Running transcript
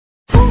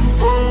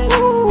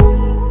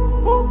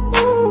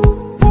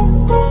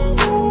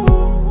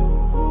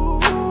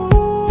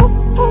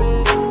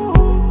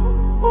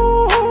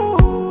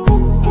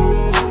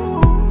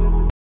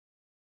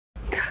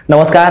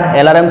नमस्कार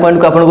एलआरएम पॉइंट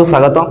को आपको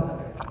स्वागत।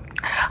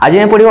 आज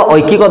हम पढ़ा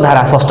ऐकिक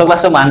धारा षष्ठ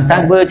क्लास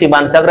मानसांक बही अच्छी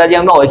मानसांक आज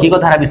हम ऐकिक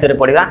धारा विषय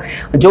पढ़ा।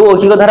 जो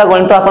ऐकिक धारा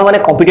गणित आपने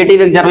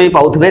कॉम्पिटिटिव एग्जाम में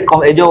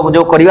पाऊे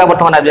जो करवा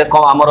बर्तमान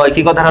आम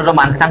ऐकिक धारा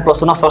मानसांक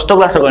प्रश्न षष्ठ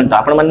क्लास गणित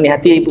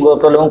आपने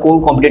प्रॉब्लम को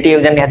कॉम्पिटिटिव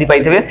एग्जाम निहाती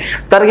पाइबे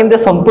तार केमती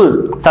सिंपल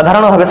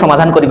साधारण भाव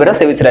समाधान करें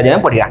से विषय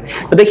आज पढ़ा।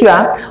 तो देखा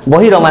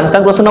बहीर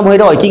मानसांक प्रश्न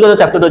बहीर ऐकिक जो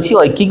चैप्टर अच्छी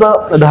ऐकिक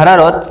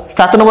धारार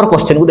 7 नंबर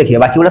क्वेश्चन को देखिए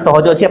बाकी गुड़ा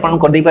सहज अच्छी आप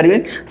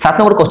करदे 7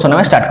 नंबर क्वेश्चन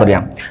आम स्टार्ट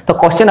करिया। तो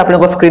क्वेश्चन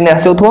आपन स्क्रीन में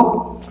आसुथो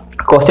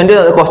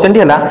क्वेश्चन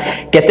है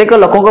केतेक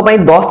लोकों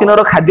 10 दिन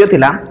खाद्य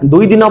थिला 2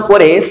 दिन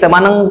पर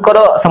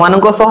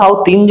समानक सह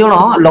आउ 3 जन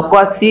लोक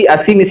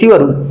आसी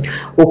मिसिबारु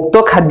उक्त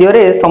खाद्य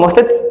रे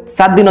समस्ते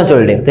 7 दिन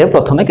चलिले। ते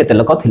प्रथमे केते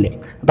लोक थिले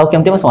तो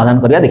केमते समाधान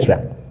करिया देखिबा।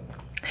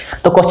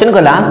 तो क्वेश्चन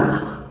कला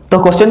तो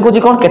क्वेश्चन को जी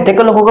कोन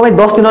केतेक लोकों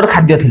 10 दिन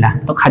खाद्य थिला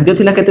तो खाद्य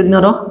थिला केते दिन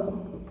रो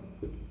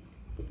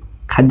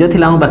खाद्य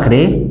थिला हम पाखरे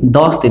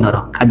 10 दिन रो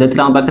खाद्य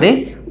थिला हम पाखरे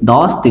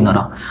 10 दिन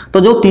रो। तो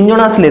जो 3 जन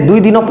आसले 2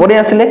 दिन पर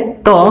आसले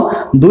तो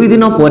 2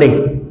 दिन पर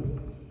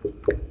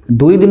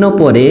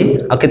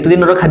आ केते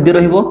दिन रो खाद्य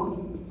रहिबो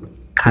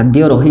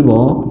खाद्य रहिबो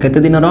केते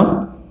दिन रो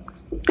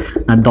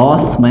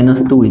 10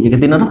 - 2 जे केते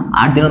दिन रो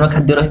 8 दिन रो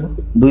खाद्य रहिबो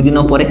 2 दिन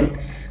पर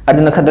 8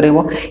 दिन खाद्य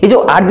रहिबो। ये जो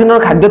 8 दिन रो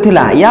खाद्य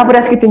थिला या पर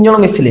आसकी 3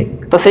 जन मिसिले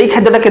तो सेही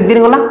खाद्यटा केते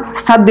दिन गला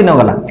 7 दिन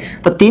गला।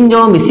 तो 3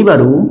 जन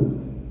मिसिबारु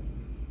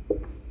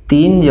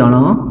 3 जन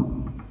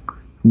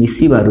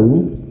मिसिबारु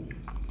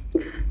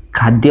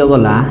खाद्य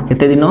गला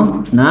केते दिन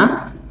ना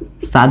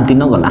 7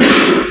 दिन गला।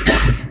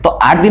 तो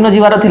 8 दिन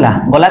जीवार थिला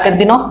गला केते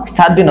दिन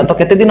 7 दिन तो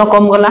केते दिन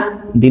कम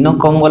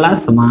गला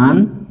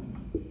समान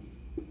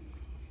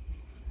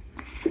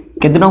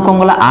केते दिन कम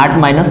गला 8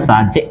 -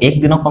 7 जे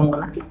 1 दिन कम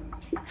गला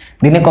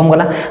दिने कम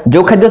गला।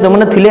 जो खाद्य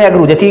जमने थिले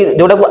आगरु जेति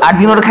जोटा को 8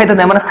 दिन रो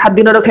खाइता माने 7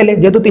 दिन रो खाइले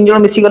जेतु 3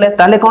 जन मिसि गले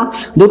ताले कोन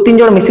जो 3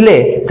 जन मिसिले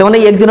से माने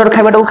 1 दिन रो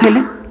खाइबाटा को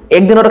खाइले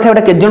 1 दिन रो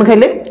खाइबाटा के जन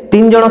खाइले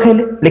 3 जन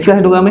खाइले लिखिबा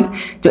हेतु हमें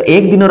जो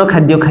 1 दिन रो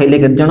खाद्य खाइले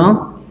के जन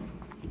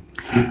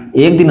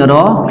 1 दिन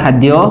रो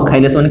खाद्य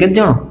खाइले सोने के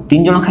जन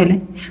 3 जन खाइले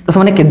तो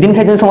सोने के दिन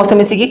खाइजन समस्त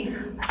मिसि की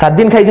 7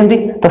 दिन खाइजंती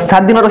तो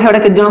 7 दिन रो खाइबाटा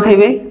के जन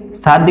खाइबे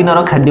 7 दिन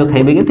रो खाद्य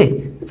खाइबे केते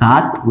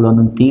 7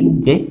 × 3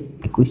 जे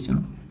 21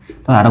 जन।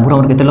 तो आरंभ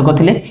हमर केते लोक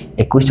थिले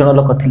 21 जन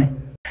लोक थिले।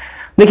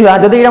 देखिबा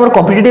जदि एटा हमर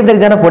कॉम्पिटिटिव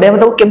एग्जाम पढे हम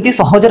तो केमती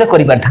सहज रे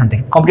करि पारथांते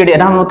कॉम्पिटिटिव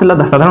एटा हम थिला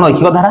साधारण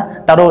ऐकिक धारा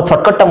तारो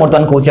शॉर्टकट ता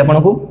मोरदान कहूची आपन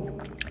को।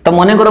 तो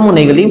मने कर मु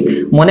नै गेली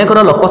मने कर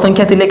लोक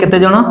संख्या थिले केते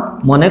जन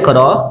मने कर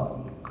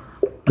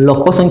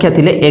लोक संख्या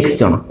थिले x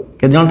जन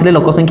केते जन थिले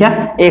लोक संख्या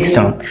x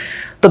जन।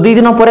 तो 2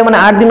 दिन पर माने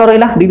 8 दिन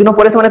रहिला 2 दिन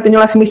पर से माने 3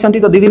 जन मिसंती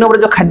तो 2 दिन पर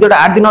जो खाद्यटा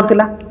 8 दिन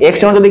थिला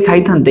x जन जदि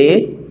खाइथांते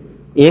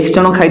x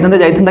जन खाइथांते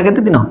जाइथांता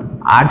केते दिन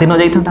 8 दिन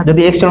जाइथांता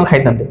जदि x जन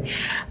खाइथांते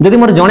जदि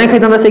मोर जणे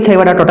खाइथांता से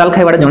खाइबाटा टोटल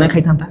खाइबाटा जणे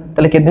खाइथांता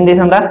तले केते दिन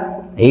जाइथांता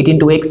 8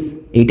 * x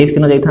 8x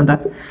दिन जाइथांता।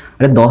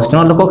 अरे 10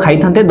 जन लोक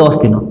खाइथांते 10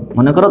 दिन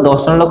माने करो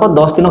 10 जन लोक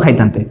 10 दिन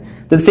खाइथांते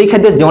तो सेही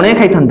खाद्य जणे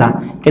खाइथांता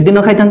केते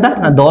दिन खाइथांता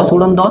ना 10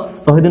 × 10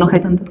 100 दिन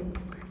खाइथांता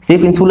से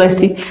प्रिंसिपल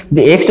आसी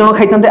जे x जन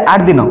खाइथांते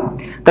 8 दिन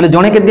तले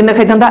जणे केते दिन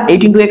खाइथांता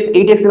 8 * x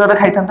 8x दिन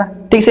खाइथांता।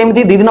 ठीक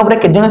सेमती 2 दिन पर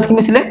केते जन आसी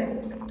मिसिले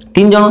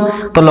 3 जन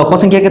तो लोक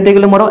संख्या केते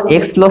गेले मोर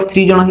x +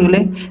 3 जन हे गेले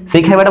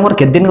सेही खाइबाटा मोर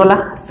केते दिन गला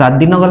 7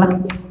 दिन गला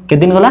केते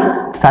दिन गला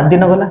 7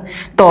 दिन गला।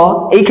 तो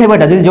एई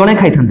खाइबाटा जदि जणे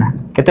खाइथांता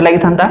केते लागि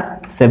थांता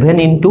 7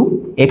 ×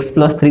 x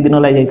 + 3 दिन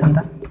लागि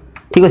जाइथांता।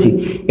 ठीक अछि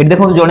एट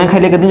देखो जणे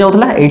खाइले केते दिन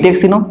जाउतला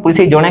 8x दिन पुरी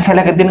से जणे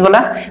खाइला केते दिन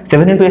गला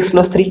 7 × x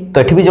 + 3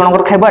 तो एठी भी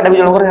जनकर खाइबा एटा भी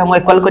जनकर हम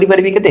इक्वल करि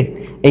परबी केते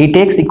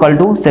 8x =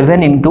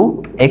 7 ×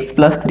 x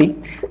 + 3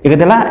 जे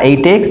केतेला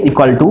 8x =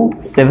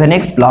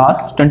 7x +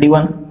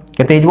 21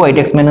 केते हिजबो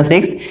 8x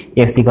 - x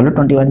x =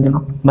 21 जन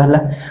बहला।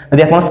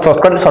 यदि आपण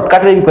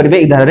शॉर्टकट रे करबे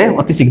इधर रे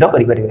अति शीघ्र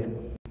करि परबे।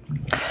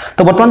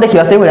 तो बर्तमान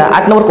देखिबा से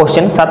 8 नंबर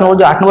क्वेश्चन 7 नंबर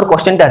जो 8 नंबर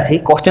क्वेश्चन ता आसी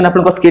क्वेश्चन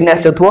आपन को स्क्रीन में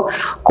आसथो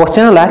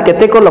क्वेश्चन हला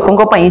केतेक लोकन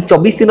को पई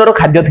 24 दिन रो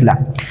खाद्य थिला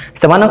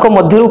समानक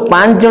मध्यरु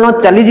 5 जन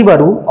चली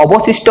जिबारु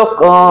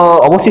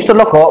अवशिष्ट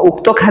लोक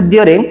उक्त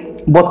खाद्य रे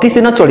 32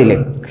 दिन चलिले।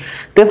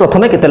 तो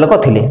प्रथमे केते लोक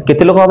थिले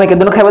केते लोक केते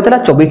दिन खाइबा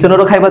थिला 24 दिन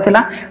रो खाइबा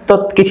थिला तो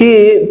किछि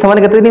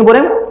समान केते दिन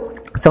परे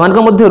समान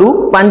को मध्यरु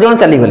 5 जन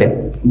चली गले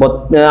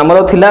हमर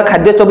थिला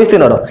खाद्य 24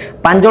 दिन रो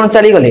 5 जन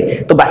चली गले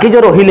तो बाकी जो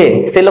रहिले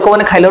से लोक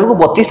माने खाइला को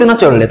 32 दिन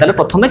चलले ताले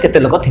प्रथमे केते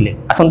लोक थिले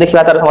आसन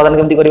देखिबा तार समाधान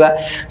केमति करबा।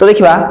 तो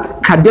देखिबा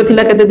खाद्य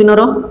थिला केते दिन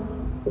रो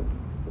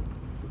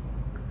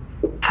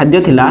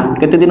खाद्य थिला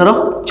केते दिन रो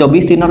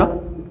 24 दिन रो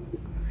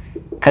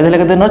खाद्य थिला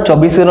केते दिन रो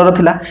 24 दिन रो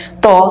थिला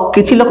तो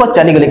किछि लोक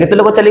चली गले केते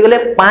लोक चली गले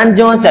 5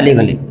 जन चली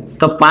गले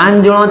तो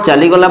 5 जन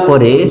चली गला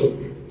परे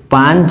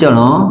 5 जन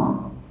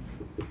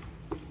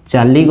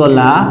चली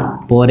गला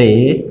परे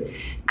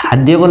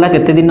खाद्य गला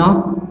केते दिन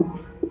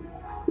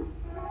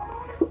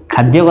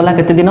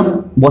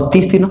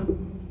 32 दिन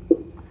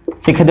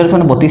से खाद्य से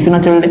 32 दिन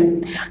चलले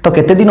तो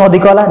केते दिन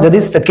अधिक गला जदि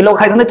से किलो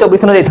खाइथांते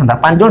 24 दिन जाइथांता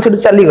 5 जन से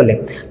चली गले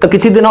तो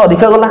किछि दिन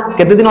अधिक गला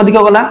केते दिन अधिक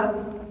गला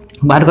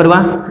बाहर करबा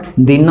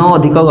दिन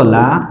अधिक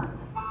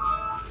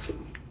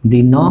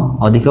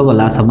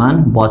गला समान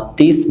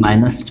 32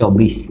 -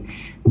 24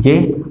 जे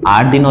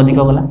 8 दिन अधिक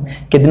गला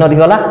के दिन अधिक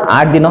गला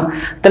 8 दिन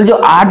तले जो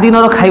 8 दिन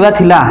रो खाइबा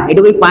थिला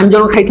एटो कोई 5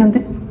 जण खाइ थांते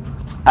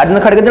 8 दिन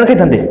खाड़ के जण खाइ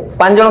थांते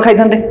 5 जण खाइ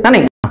थांते ना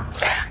नहीं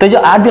तो जो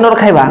 8 दिन रो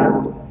खाइबा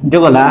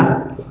जो गला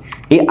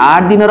ये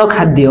 8 दिन रो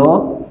खाद्य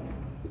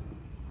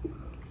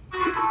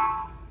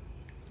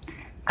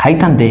खाइ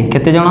थांते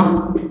केते जण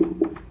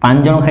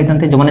 5 जण खाइ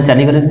थांते जो माने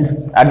चली गले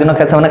 8 दिन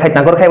खाइ सामने खाइ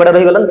तांकर खाइबाटा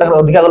रहि गलन तांकर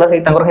अधिका गला से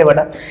तांकर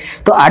खाइबाटा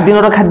तो 8 दिन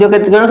रो खाद्य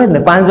केते जण खाइ थांते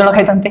 5 जण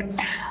खाइ थांते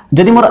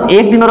जदि मोर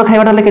 1 दिन रो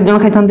खाइबाटा ले केते जण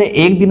खाइ थांते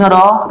 1 दिन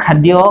रो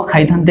खाद्य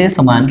खाइ थांते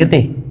समान केते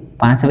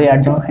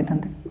 5/8 जण खाइ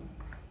थांते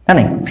ना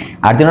नहीं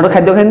 8 दिन रो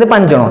खाद्य खाइ थांते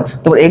 5 जण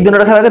तो 1 दिन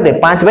रो खाइबा केते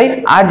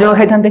 5/8 जण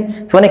खाइ थांते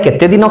माने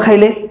केते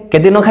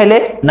दिन खाइले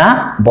ना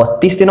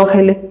 32 दिन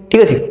खाइले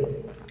ठीक अछि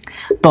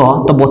तो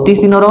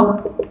 32 दिन रो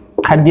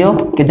खाद्य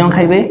के जण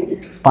खाइबे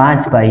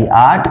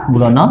 5/8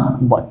 गुणन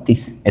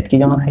 32 एतकी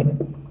जण खाइबे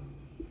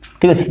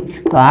ठीक अछि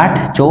तो 8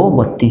 4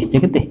 32 जे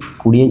केते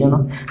 20 जण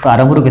तो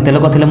आरंभ रो केते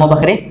लोक थिले मो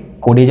पाखरे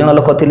 20 जण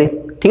लोक थिले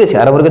ठीक अछि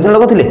आरंभ रो केते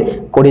लोक थिले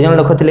 20 जण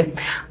लोक थिले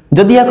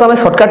जदि या को हम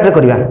शॉर्टकट रे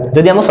करिया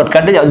जदि हम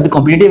शॉर्टकट रे जदि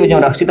कॉम्पिटिटिव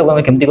एग्जाम राष्ट्रीय तो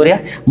हम केमति करिया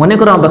मने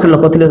करो हम पाखरे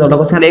लोक थिले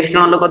लोक संगे x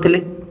जण लोक थिले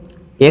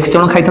x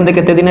जण खाइ थांते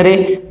केते दिन रे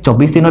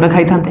 24 दिन रे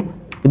खाइ थांते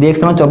जदि x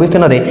जण 24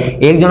 दिन रे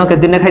एक जण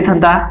केते दिन रे खाइ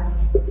थांता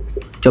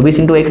 24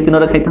 * x दिन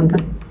रे खाइ थांता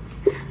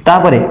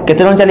तापरे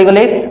केते जण चली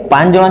गले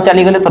 5 जण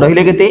चली गले तो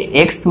रहिले केते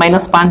x -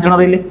 5 जण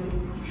रहिले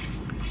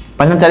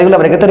 5 जण चली गले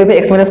बरे केते रहिले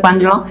x - 5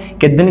 जण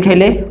केते दिन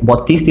खाइले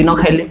 32 दिन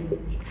खाइले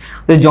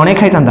तो जणे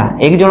खाइ थांता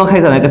एक जण खाइ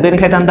थांता केते दिन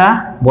खाइ थांता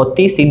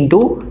 32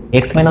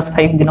 * x -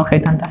 5 दिन खाइ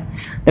थांता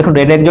देखो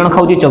एक जण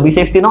खाउची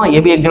 24x दिन ये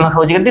भी एक जण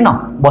खाउची केते दिन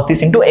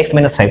 32 * x -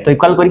 5 तो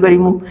इक्वल करि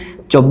परिमु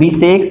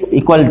 24x =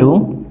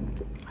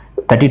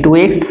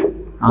 32x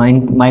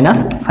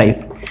 -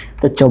 5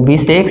 तो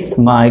 24x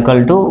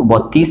equal to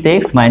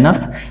 32x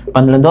minus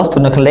 15 10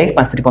 0 खेले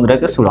 5 3 15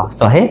 के 16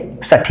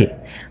 160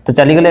 तो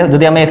चली गले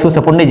जदि हम x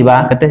सेपट नै जिबा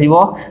कते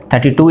जिवो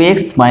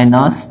 32x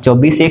minus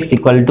 24x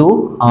equal to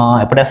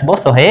एपटे आसबो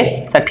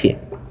 160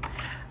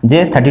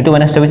 J 32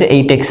 minus 24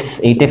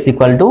 8x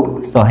equal to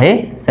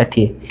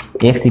 160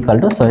 x equal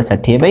to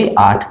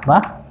 160/8 बा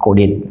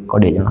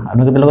 20 जण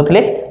हम केते लोग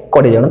थिले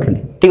 20 जण थिले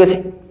ठीक अछि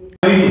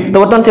तो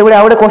बर्तमान से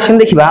आउटे क्वेश्चन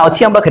देखिबा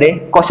अछि हम पाखरे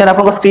क्वेश्चन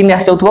आपन स्क्रीन रे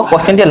आसउथबो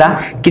क्वेश्चन दिला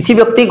किछि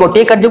व्यक्ति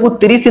गोटे कार्य को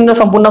 30 दिन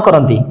संपूर्ण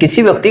करंती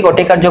किछि व्यक्ति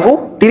गोटे कार्य को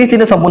 30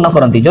 दिन संपूर्ण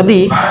करंती जदी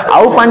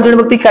आउ 5 जण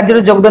व्यक्ति कार्य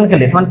रे योगदान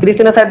केले समान 30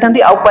 दिन साइड थांती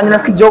आउ 5 जण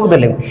के जोग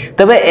देले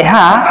तबे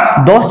एहा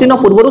 10 दिन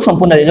पूर्वरु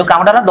संपूर्ण जो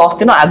कामटा 10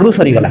 दिन आगरु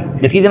सरी गला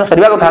जेति दिन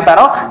सरीबा कथा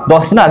तारो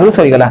 10 दिन आगरु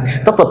सरी गला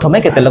तो प्रथमे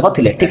केते लोक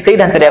थिले ठीक सेही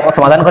ढांचा रे आपण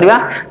समाधान करबा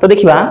तो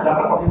देखिबा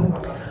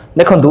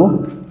देखंतु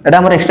एटा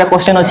हमर एक्स्ट्रा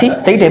क्वेश्चन अछि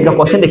सेही टाइप रो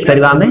क्वेश्चन देखि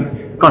परिबा हमें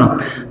कौन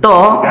तो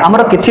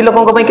आमर किछि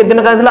लोकन को के दिन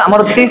कार्य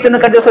आमर 30 दिन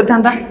कार्य सरी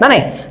थांता ना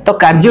नहीं तो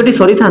कार्यटी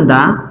सरी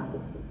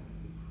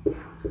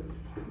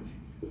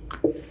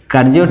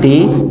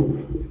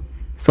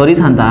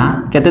थांता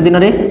केते दिन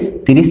रे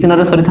 30 दिन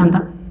रे सरी थांता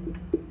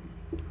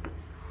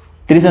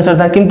 30 दिन सरी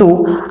था किंतु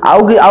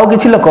आउ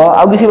किछि लोक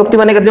आउ किछि व्यक्ति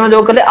माने केते जण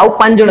जोग कले आउ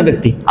 5 जण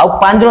व्यक्ति आउ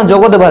 5 जण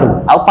जोग देबारु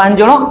आउ 5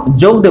 जण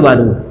जोग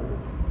देबारु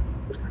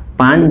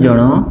 5 जण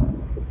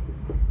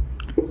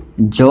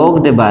जोग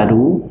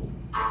देबारु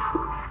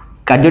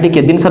कार्यटी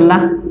के दिन सरला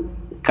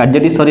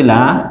कार्यटी सरीला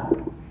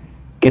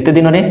केते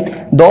दिन रे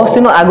 10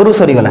 दिन आगरु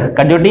सरी गला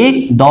कार्यटी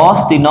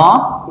 10 दिन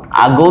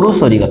आगरु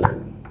सरी गला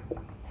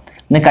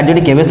ने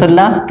कार्यटी केबे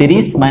सरला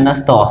 30 -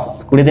 10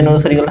 20 दिन रे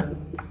सरी गला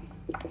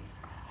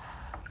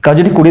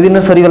कार्यटी 20 दिन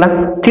रे सरी गला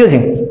ठीक अछि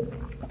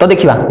तो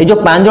देखिबा ए जो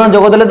 5 जण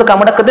जोग देले तो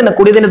कामटा केते ना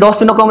 20 दिन 10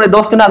 दिन कम रे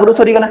 10 दिन आगरु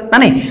सरी गला ना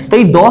नहीं तो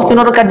ई 10 दिन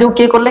रो कार्य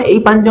के करले ए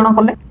 5 जण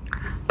करले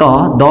तो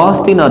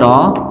 10 दिन रो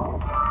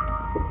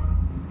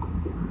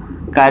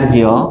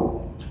कार्य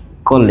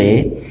कले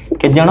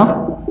के जण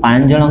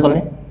 5 जण कले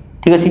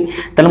ठीक अछि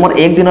तले मोर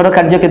एक दिन रो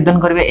कार्य के दिन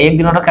करबे एक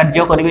दिन रो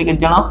कार्य करबे के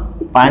जण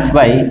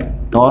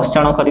 5/10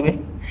 जण करबे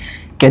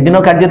के दिन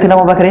कार्य थिला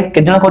मो पाखरे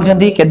के जण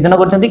करजंती के दिन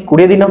करजंती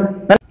 20 दिन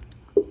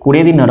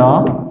 20 दिन रो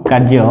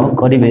कार्य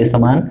करबे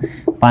समान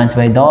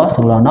 5/10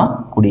 गुणन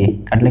 20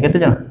 काटले केते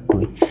जण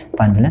 2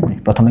 5 जण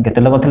प्रथमे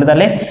केते लोक थिले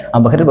ताले हम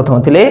पाखरे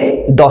प्रथम थिले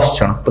 10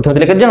 जण प्रथम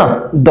थिले केते जण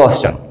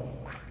 10 जण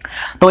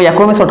तो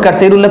याको हम शॉर्टकट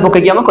से रूल पके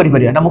हम करि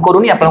परिया ना मु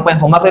करूनी आपन को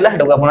होमवर्क रहला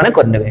हेडो आपन ने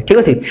कर नेबे ठीक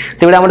अछि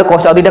सेबडा हमर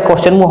कोस्ट आदिटा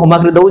क्वेश्चन मु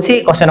होमवर्क रे दउछि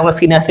क्वेश्चन हमर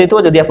स्क्रीन आसे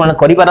तो जदी आपन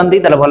करि पारंती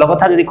तले भलो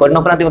कथा जदी कर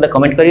न पारंती मते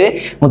कमेंट करिवे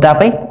मु ता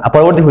पई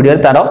परवर्ती वीडियो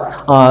रे तारो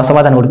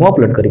समाधान गुड मु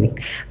अपलोड करबी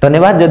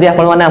धन्यवाद जदी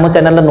आपन माने हम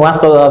चैनल नुवा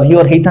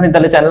व्यूअर हेइथानी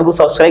तले चैनल को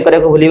सब्सक्राइब करे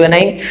को भूलिबे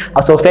नै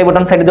आ सब्सक्राइब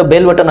बटन साइड जो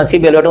बेल बटन अछि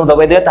बेल बटन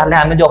दबाइ देबे ताले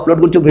हम जो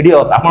अपलोड करछु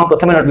वीडियो आपन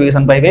प्रथमे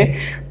नोटिफिकेशन पाइबे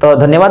तो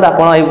धन्यवाद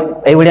आपन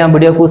ए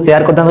वीडियो को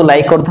शेयर करथांतु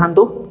लाइक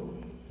करथांतु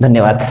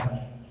धन्यवाद।